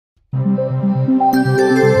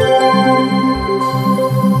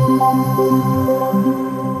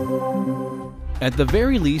At the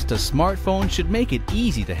very least, a smartphone should make it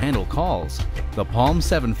easy to handle calls. The Palm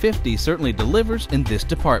 750 certainly delivers in this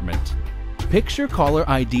department. Picture Caller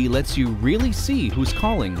ID lets you really see who's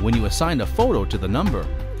calling when you assign a photo to the number.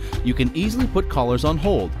 You can easily put callers on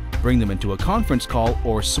hold, bring them into a conference call,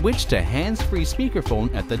 or switch to hands-free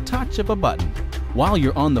speakerphone at the touch of a button. While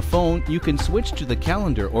you're on the phone, you can switch to the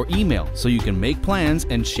calendar or email so you can make plans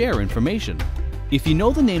and share information. If you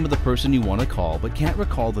know the name of the person you want to call but can't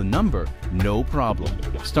recall the number, no problem.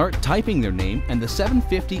 Start typing their name and the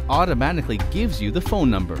 750 automatically gives you the phone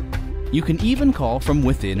number. You can even call from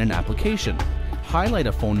within an application. Highlight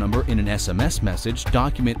a phone number in an SMS message,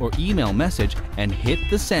 document, or email message and hit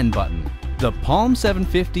the send button. The Palm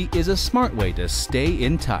 750 is a smart way to stay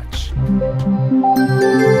in touch.